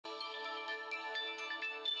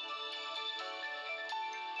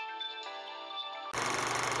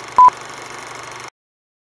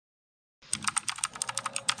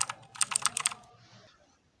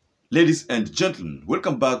Ladies and gentlemen,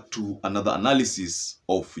 welcome back to another analysis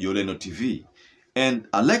of Yoleno TV. And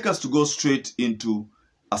I'd like us to go straight into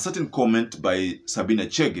a certain comment by Sabina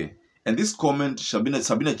Chege. And this comment Sabina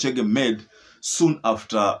Chege made soon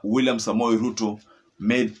after William Samoei Ruto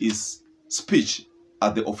made his speech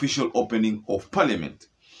at the official opening of Parliament.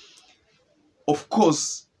 Of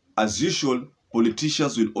course, as usual,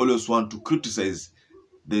 politicians will always want to criticize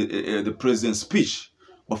the president's speech.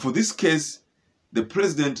 But for this case, the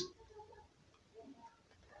president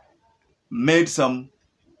made some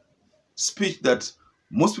speech that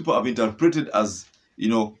most people have interpreted as,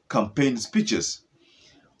 campaign speeches.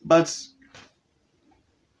 But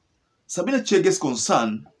Sabina Chege's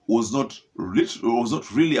concern was not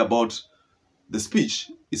really about the speech.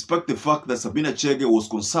 It's the fact that Sabina Chege was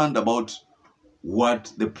concerned about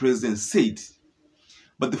what the president said.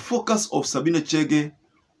 But the focus of Sabina Chege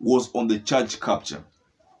was on the church capture.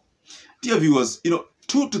 Dear viewers,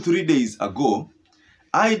 2 to 3 days ago,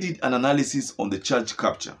 I did an analysis on the church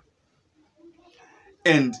capture.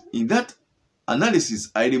 And in that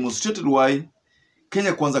analysis, I demonstrated why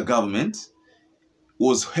Kenya Kwanza government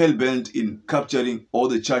was hell-bent in capturing all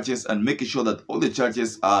the churches and making sure that all the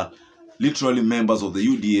churches are literally members of the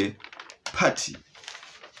UDA party.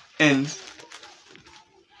 And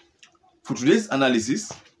for today's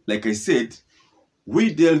analysis, like I said,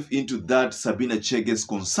 we delve into that Sabina Chege's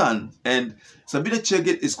concern. And Sabina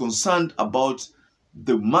Chege is concerned about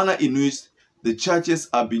the manner in which the churches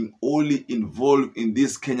are being only involved in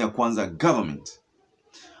this Kenya Kwanza government.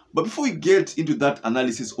 But before we get into that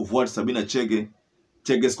analysis of what Sabina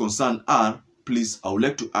Chege's concerns are, please, I would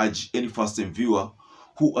like to urge any first-time viewer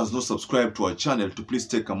who has not subscribed to our channel to please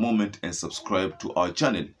take a moment and subscribe to our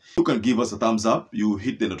channel. You can give us a thumbs up, you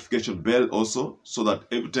hit the notification bell also, so that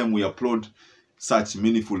every time we upload such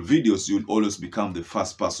meaningful videos, you'll always become the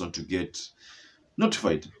first person to get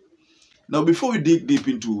notified. Now, before we dig deep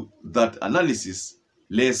into that analysis,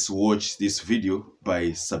 let's watch this video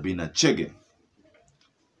by Sabina Chege.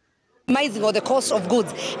 Or the cost of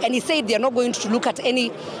goods, and he said they are not going to look at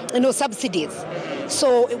any subsidies.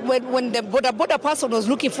 So when the border person was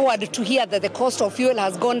looking forward to hear that the cost of fuel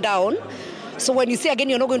has gone down, so when you say again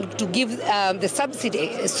you're not going to give the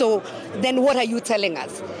subsidy, so then what are you telling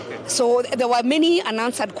us? So there were many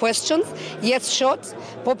unanswered questions. Yes, short,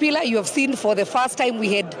 popular. You have seen for the first time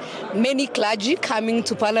we had many clergy coming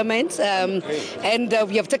to Parliament, and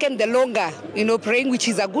we have taken the longer, praying, which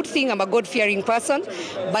is a good thing. I'm a God-fearing person,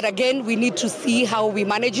 but again, we need to see how we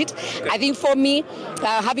manage it. I think for me,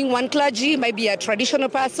 having one clergy, maybe a traditional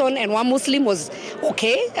person, and one Muslim was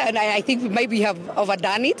okay, and I think we maybe have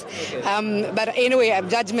overdone it. But anyway,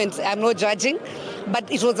 I'm not judging. But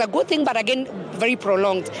it was a good thing, but again, very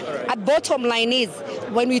prolonged. At bottom line is,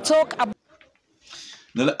 when we talk about...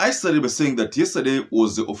 Now, I started by saying that yesterday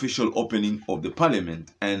was the official opening of the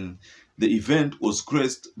Parliament, and the event was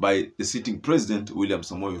graced by the sitting president, William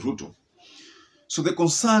Samoei Ruto. So the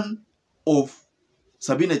concern of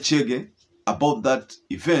Sabina Chege about that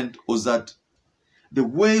event was that the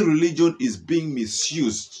way religion is being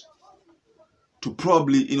misused to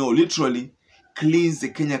probably, literally cleanse the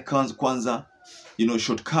Kenya Kwanza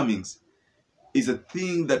shortcomings is a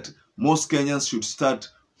thing that most Kenyans should start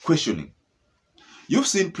questioning. You've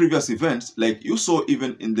seen previous events, like you saw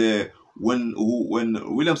even in when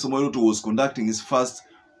William Samoei Ruto was conducting his first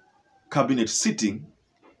cabinet sitting,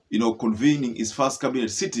 convening his first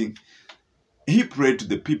cabinet sitting, he prayed to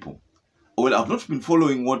the people. Well, I've not been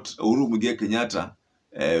following what Uhuru Muigai Kenyatta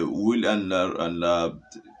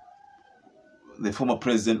the former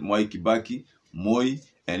president Mwai Kibaki, Moi,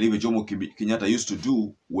 and even Jomo Kenyatta used to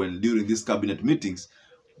do during these cabinet meetings.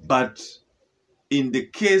 But in the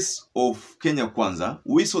case of Kenya Kwanza,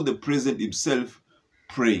 we saw the president himself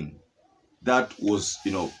praying. That was,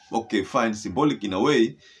 okay, fine, symbolic in a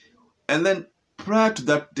way. And then prior to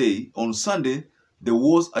that day, on Sunday, there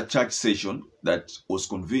was a church session that was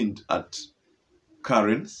convened at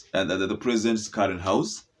Karen's, and at the president's Karen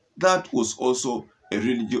house. That was also a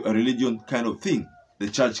religion kind of thing, the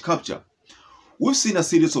church capture. We've seen a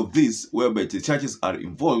series of these whereby the churches are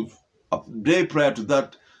involved. A day prior to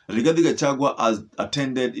that, Rigathi Gachagua has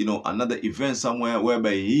attended, another event somewhere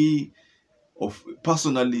whereby he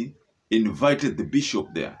personally invited the bishop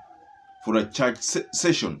there for a church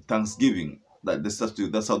session, Thanksgiving.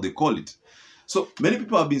 That's how they call it. So many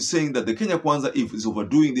people have been saying that the Kenya Kwanza is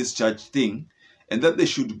overdoing this church thing, and that they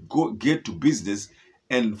should get to business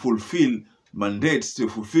and fulfill mandates to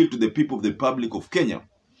fulfill to the people of the Republic of Kenya.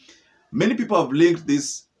 Many people have linked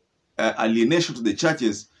this alienation to the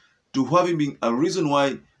churches to having been a reason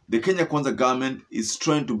why the Kenya Kwanza government is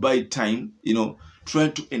trying to buy time,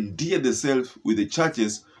 trying to endear themselves with the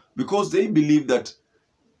churches because they believe that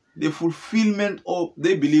the fulfillment of,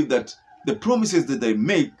 they believe that the promises that they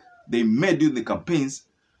made during the campaigns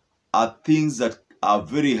are things that are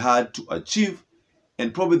very hard to achieve,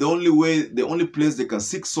 and probably the only place they can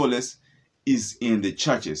seek solace is in the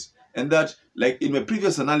churches. And that, like in my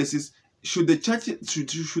previous analysis, should the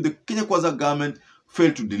Kenya Kwanza government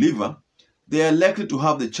fail to deliver, they are likely to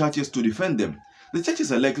have the churches to defend them. The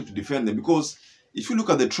churches are likely to defend them because if you look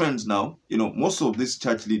at the trends now, most of these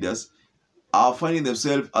church leaders are finding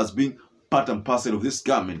themselves as being part and parcel of this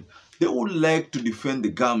government. They would like to defend the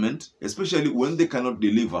government, especially when they cannot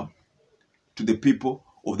deliver to the people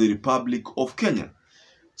of the Republic of Kenya.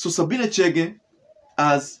 So Sabina Chege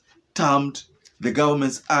has termed the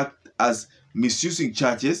government's act as misusing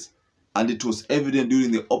churches, and it was evident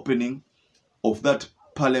during the opening of that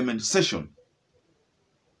parliament session.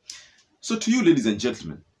 So to you, ladies and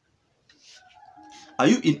gentlemen, are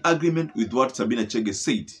you in agreement with what Sabina Chege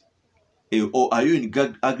said? Or are you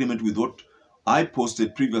in agreement with what I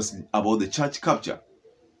posted previously about the church capture?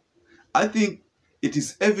 I think it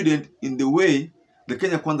is evident in the way the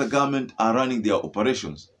Kenya Kwanza government are running their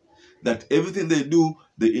operations, that everything they do,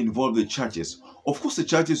 they involve the churches. Of course, the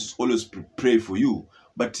churches always pray for you,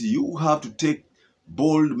 but you have to take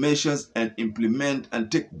bold measures and implement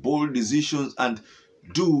and take bold decisions and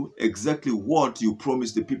do exactly what you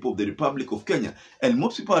promised the people of the Republic of Kenya. And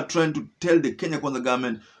most people are trying to tell the Kenya Kwanza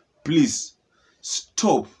government, please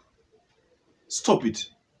stop it.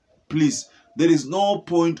 Please, there is no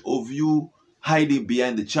point of you hiding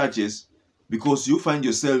behind the churches, because you find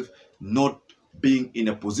yourself not being in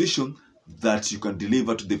a position that you can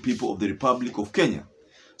deliver to the people of the Republic of Kenya.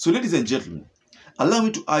 So ladies and gentlemen, allow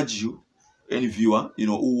me to urge you, any viewer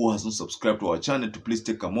who has not subscribed to our channel, to please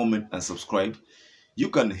take a moment and subscribe. You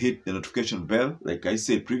can hit the notification bell like I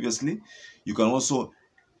said previously. You can also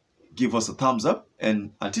give us a thumbs up,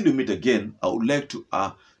 and until we meet again, I would like to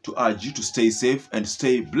urge you to stay safe and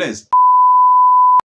stay blessed.